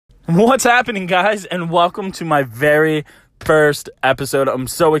What's happening, guys, and welcome to my very first episode. I'm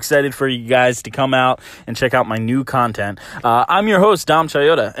so excited for you guys to come out and check out my new content. I'm your host, Dom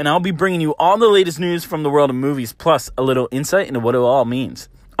Chayota, and I'll be bringing you all the latest news from the world of movies, plus a little insight into what it all means.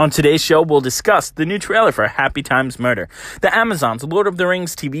 On today's show, we'll discuss the new trailer for Happy Times Murder, the Amazon's Lord of the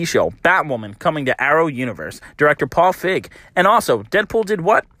Rings TV show, Batwoman coming to Arrow Universe, director Paul Feig, and also Deadpool did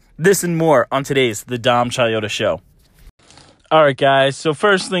what? This and more on today's The Dom Chayota Show. All right, guys, so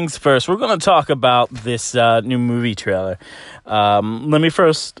first things first, we're going to talk about this new movie trailer. Let me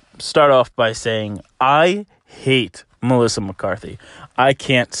first start off by saying I hate Melissa McCarthy. I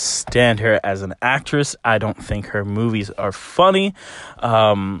can't stand her as an actress. I don't think her movies are funny.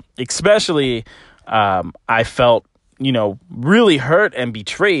 Especially, I felt, really hurt and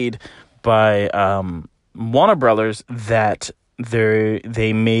betrayed by Warner Brothers that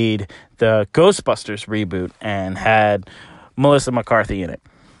they made the Ghostbusters reboot and had Melissa McCarthy in it.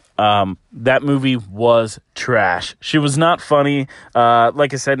 That movie was trash. She was not funny.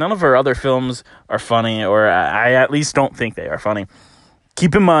 Like I said, none of her other films are funny, or I at least don't think they are funny.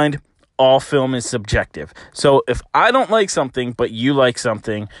 Keep in mind, all film is subjective. So if I don't like something, but you like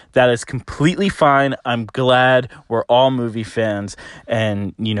something, that is completely fine. I'm glad we're all movie fans,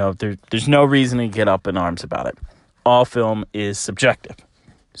 and, there's no reason to get up in arms about it. All film is subjective.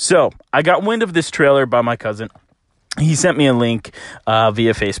 So I got wind of this trailer by my cousin. He sent me a link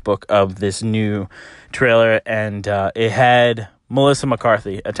via Facebook of this new trailer, and it had Melissa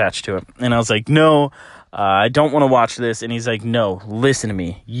McCarthy attached to it. And I was like, no, I don't want to watch this. And he's like, no, listen to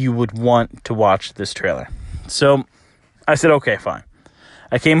me. You would want to watch this trailer. So I said, okay, fine.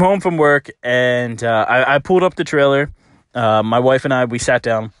 I came home from work, and I pulled up the trailer. My wife and I, we sat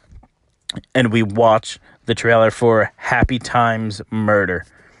down, and we watched the trailer for Happy Times Murder.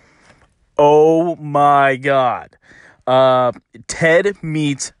 Oh, my God. Ted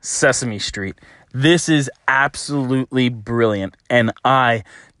meets Sesame Street. This is absolutely brilliant, and I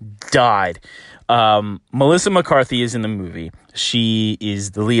died. Melissa McCarthy is in the movie. She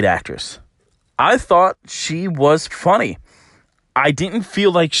is the lead actress. I thought she was funny. I didn't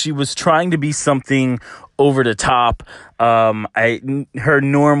feel like she was trying to be something over the top. Her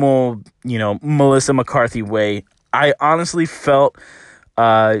normal, Melissa McCarthy way. I honestly felt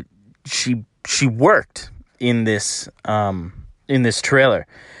she worked in this trailer.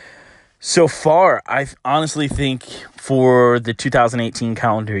 So far, I honestly think for the 2018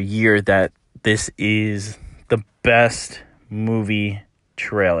 calendar year that this is the best movie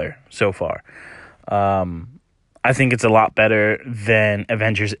trailer so far. I think it's a lot better than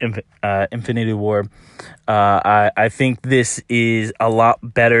Avengers Infinity War. I think this is a lot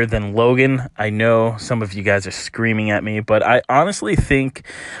better than Logan. I know some of you guys are screaming at me, but I honestly think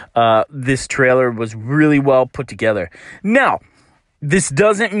this trailer was really well put together. Now, this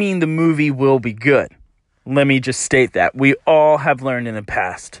doesn't mean the movie will be good. Let me just state that. We all have learned in the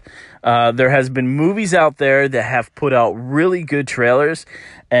past. There has been movies out there that have put out really good trailers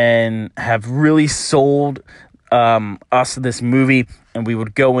and have really sold us this movie, and we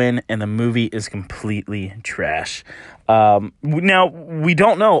would go in and the movie is completely trash. Now, we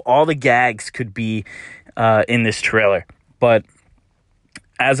don't know. All the gags could be in this trailer, but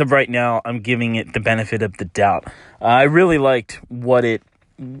as of right now, I'm giving it the benefit of the doubt. I really liked what it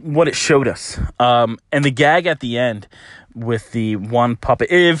showed us. And the gag at the end with the one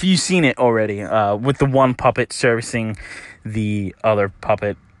puppet, if you've seen it already, with the one puppet servicing the other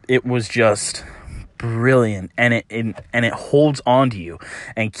puppet, it was just brilliant, and it holds on to you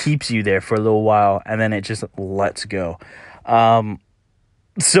and keeps you there for a little while, and then it just lets go.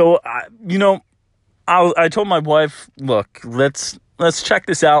 So I told my wife, look, let's check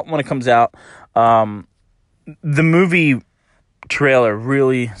this out when it comes out. The movie trailer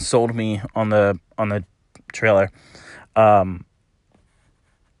really sold me on the trailer. I'm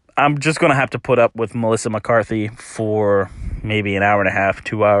just going to have to put up with Melissa McCarthy for maybe an hour and a half,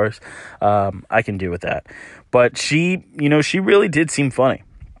 2 hours. I can deal with that. But she really did seem funny.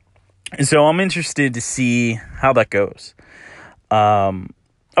 And so I'm interested to see how that goes.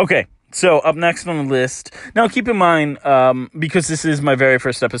 Okay, so up next on the list. Now, keep in mind, because this is my very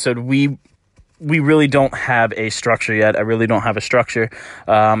first episode, we really don't have a structure yet. I really don't have a structure.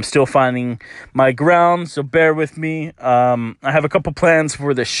 I'm still finding my ground, so bear with me. I have a couple plans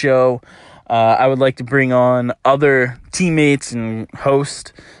for the show. I would like to bring on other teammates and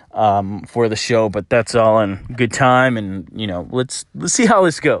host for the show, but that's all in good time, and let's see how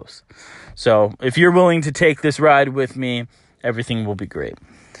this goes. So if you're willing to take this ride with me, everything will be great.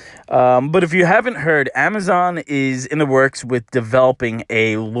 But if you haven't heard, Amazon is in the works with developing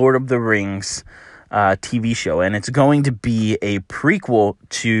a Lord of the Rings TV show, and it's going to be a prequel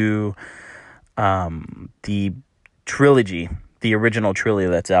to the trilogy, the original trilogy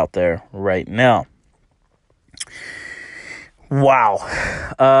that's out there right now. Wow.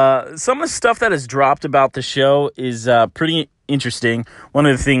 Some of the stuff that has dropped about the show is pretty interesting. One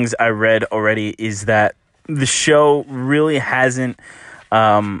of the things I read already is that the show really hasn't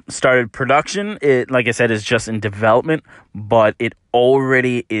started production. It, like I said, is just in development, but it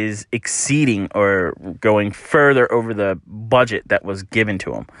already is exceeding or going further over the budget that was given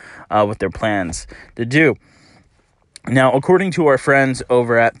to them with their plans to do. Now, according to our friends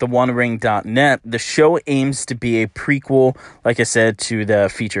over at theonering.net, the show aims to be a prequel, like I said, to the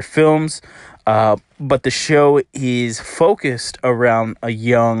feature films, but the show is focused around a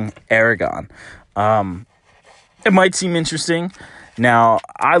young Aragorn. It might seem interesting. Now,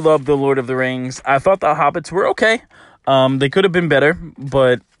 I love The Lord of the Rings. I thought the Hobbits were okay. They could have been better,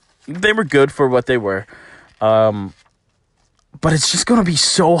 but they were good for what they were. But it's just going to be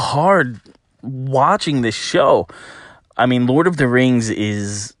so hard watching this show. I mean, Lord of the Rings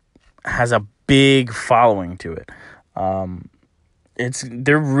has a big following to it.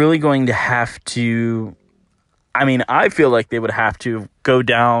 They're really going to have to. I mean, I feel like they would have to go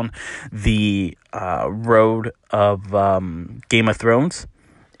down the road of Game of Thrones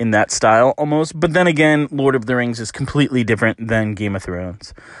in that style almost. But then again, Lord of the Rings is completely different than Game of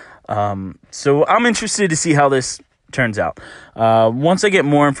Thrones. So I'm interested to see how this turns out. Once I get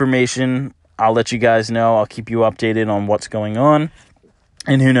more information, I'll let you guys know. I'll keep you updated on what's going on.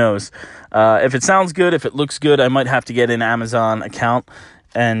 And who knows? If it sounds good, if it looks good, I might have to get an Amazon account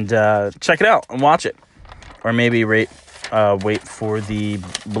and check it out and watch it. Or maybe wait for the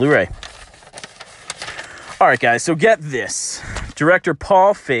Blu-ray. All right, guys, so get this. Director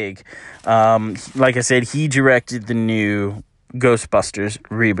Paul Feig, like I said, he directed the new Ghostbusters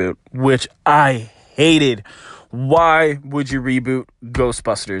reboot, which I hated. Why would you reboot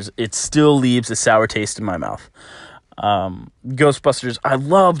Ghostbusters? It still leaves a sour taste in my mouth. Ghostbusters, I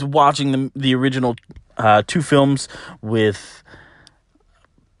loved watching the original two films with,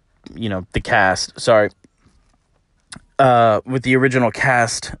 the cast. Sorry. With the original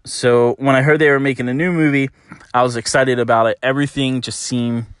cast. So when I heard they were making a new movie, I was excited about it. Everything just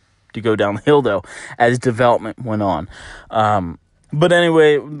seemed to go downhill, though, as development went on. But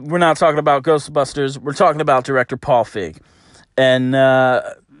anyway, we're not talking about Ghostbusters. We're talking about director Paul Feig. And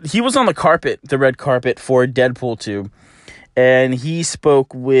he was on the red carpet for Deadpool 2. And he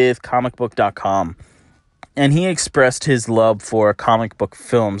spoke with comicbook.com. And he expressed his love for comic book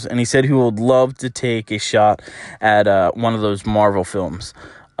films. And he said he would love to take a shot at one of those Marvel films.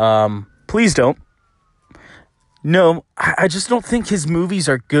 Please don't. No, I just don't think his movies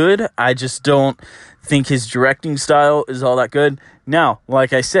are good. I just don't think his directing style is all that good. Now,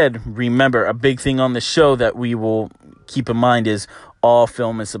 like I said, remember, a big thing on the show that we will keep in mind is all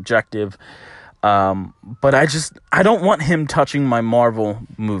film is subjective. But I don't want him touching my Marvel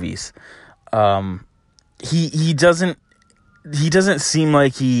movies. He doesn't seem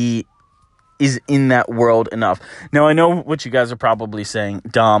like he is in that world enough. Now, I know what you guys are probably saying.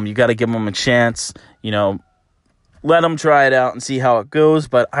 Dom, you got to give him a chance, let him try it out and see how it goes.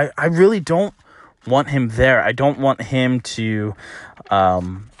 But I really don't want him there. I don't want him to,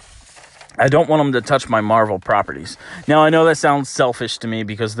 I don't want him to touch my Marvel properties. Now, I know that sounds selfish to me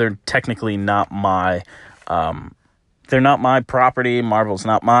because they're technically not my, they're not my property. Marvel's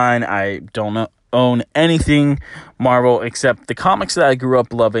not mine. I don't own anything Marvel except the comics that I grew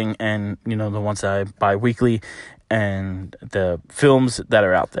up loving and, the ones that I buy weekly and the films that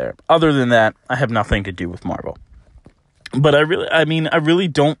are out there. Other than that, I have nothing to do with Marvel. But I really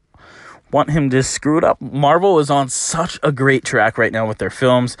don't want him to screw it up. Marvel is on such a great track right now with their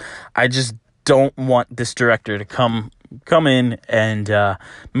films. I just don't want this director to come in and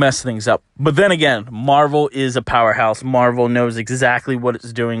mess things up. But then again, Marvel is a powerhouse. Marvel knows exactly what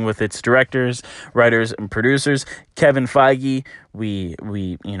it's doing with its directors, writers, and producers. Kevin Feige, we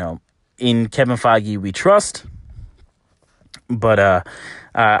in Kevin Feige we trust. But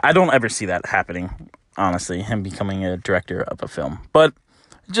I don't ever see that happening, honestly, him becoming a director of a film. But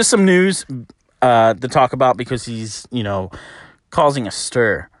just some news to talk about because he's, causing a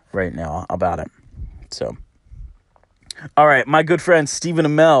stir right now about it. So, all right, my good friend Stephen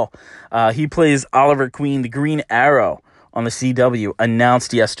Amell, he plays Oliver Queen, the Green Arrow on the CW,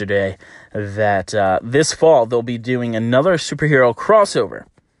 announced yesterday that this fall they'll be doing another superhero crossover.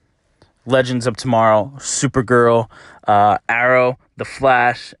 Legends of Tomorrow, Supergirl, Arrow, The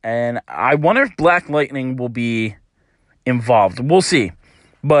Flash, and I wonder if Black Lightning will be involved. We'll see.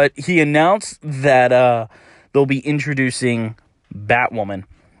 But he announced that they'll be introducing Batwoman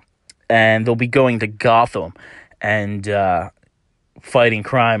and they'll be going to Gotham and fighting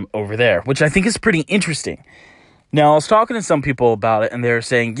crime over there, which I think is pretty interesting. Now, I was talking to some people about it, and they're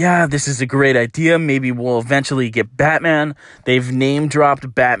saying, yeah, this is a great idea. Maybe we'll eventually get Batman. They've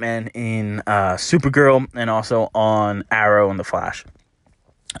name-dropped Batman in Supergirl and also on Arrow and The Flash.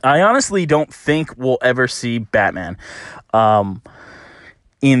 I honestly don't think we'll ever see Batman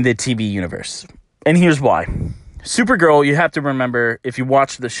in the TV universe. And here's why. Supergirl, you have to remember, if you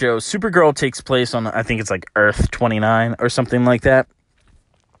watch the show, Supergirl takes place on, I think it's like Earth 29 or something like that.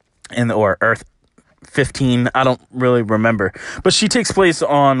 Or Earth 15, I don't really remember, but she takes place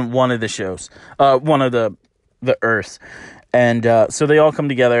on one of the shows, one of the Earths, and so they all come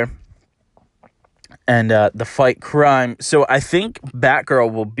together and the fight crime. So I think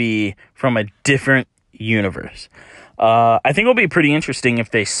Batgirl will be from a different universe. I think it'll be pretty interesting if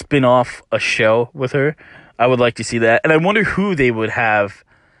they spin off a show with her. I would like to see that, and I wonder who they would have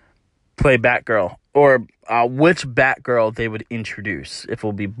play Batgirl, or which Batgirl they would introduce, if it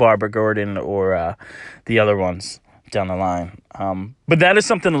will be Barbara Gordon or the other ones down the line. But that is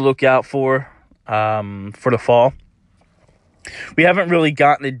something to look out for the fall. We haven't really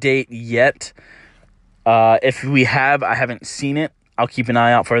gotten a date yet. If we have, I haven't seen it. I'll keep an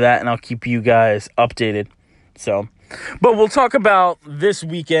eye out for that, and I'll keep you guys updated. But we'll talk about this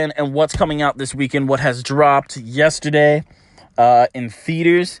weekend and what's coming out this weekend, what has dropped yesterday in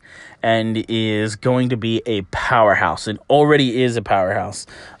theaters and is going to be a powerhouse. It already is a powerhouse.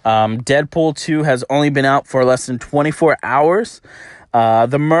 Deadpool 2 has only been out for less than 24 hours.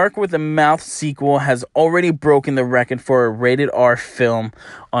 The Merc with the Mouth sequel has already broken the record for a rated R film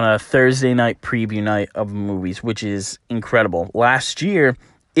on a Thursday night preview night of movies, which is incredible. Last year,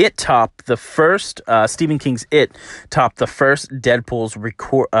 It topped the first, Stephen King's It topped the first Deadpool's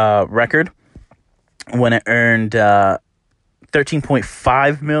record when it earned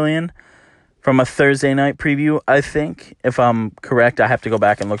 $13.5 million from a Thursday night preview, I think. If I'm correct, I have to go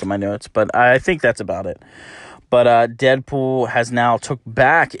back and look at my notes, but I think that's about it. But Deadpool has now took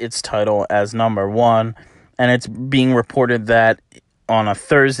back its title as number one, and it's being reported that on a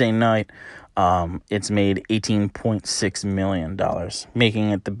Thursday night, it's made $18.6 million,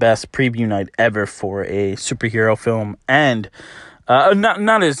 making it the best preview night ever for a superhero film, and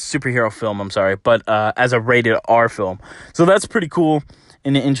not as superhero film, I'm sorry, but as a rated R film. So that's pretty cool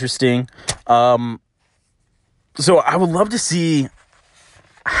and interesting. So I would love to see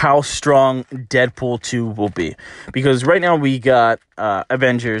how strong Deadpool 2 will be, because right now we got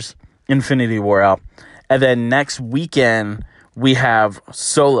Avengers Infinity War out, and then next weekend we have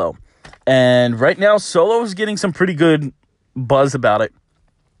Solo, and right now Solo is getting some pretty good buzz about it,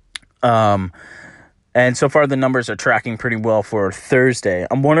 and so far the numbers are tracking pretty well for Thursday.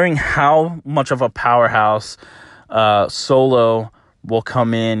 I'm wondering how much of a powerhouse Solo will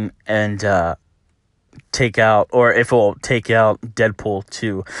come in and take out, or if it will take out Deadpool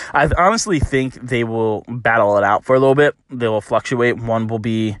 2. I honestly think they will battle it out for a little bit. They will fluctuate. One will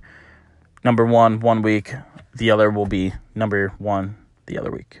be number one week. The other will be number one the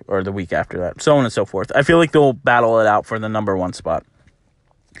other week, or the week after that, so on and so forth. I feel like they'll battle it out for the number one spot.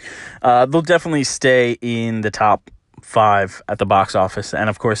 They'll definitely stay in the top 5 at the box office, and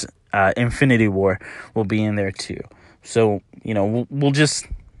of course, Infinity War will be in there too. So, you know,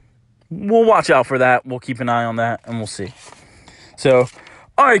 we'll watch out for that. We'll keep an eye on that, and we'll see. So,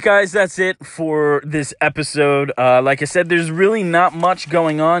 all right, guys, that's it for this episode. Like I said, there's really not much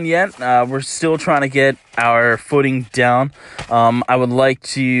going on yet. We're still trying to get our footing down. I would like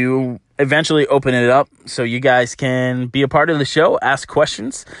to eventually open it up so you guys can be a part of the show, ask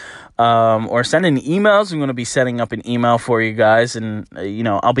questions, or send in emails. I'm going to be setting up an email for you guys, and,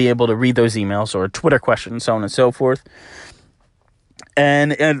 I'll be able to read those emails, or Twitter questions, so on and so forth.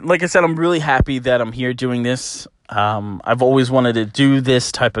 And like I said, I'm really happy that I'm here doing this. I've always wanted to do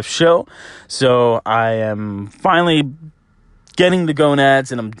this type of show, so I am finally getting the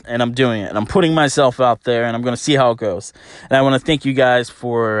gonads, and I'm doing it. And I'm putting myself out there, and I'm going to see how it goes. And I want to thank you guys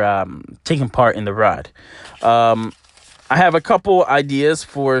for taking part in the ride. I have a couple ideas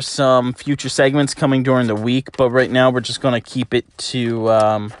for some future segments coming during the week, but right now we're just going to keep it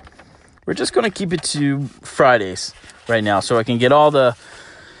to Fridays right now, so I can get all the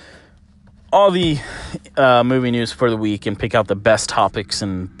movie news for the week and pick out the best topics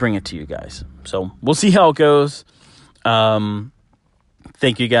and bring it to you guys. So we'll see how it goes.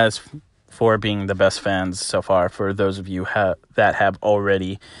 Thank you guys for being the best fans so far, for those of you that have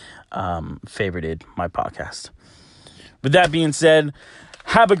already favorited my podcast. With that being said,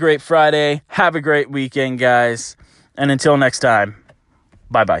 have a great Friday. Have a great weekend, guys. And until next time,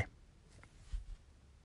 bye-bye.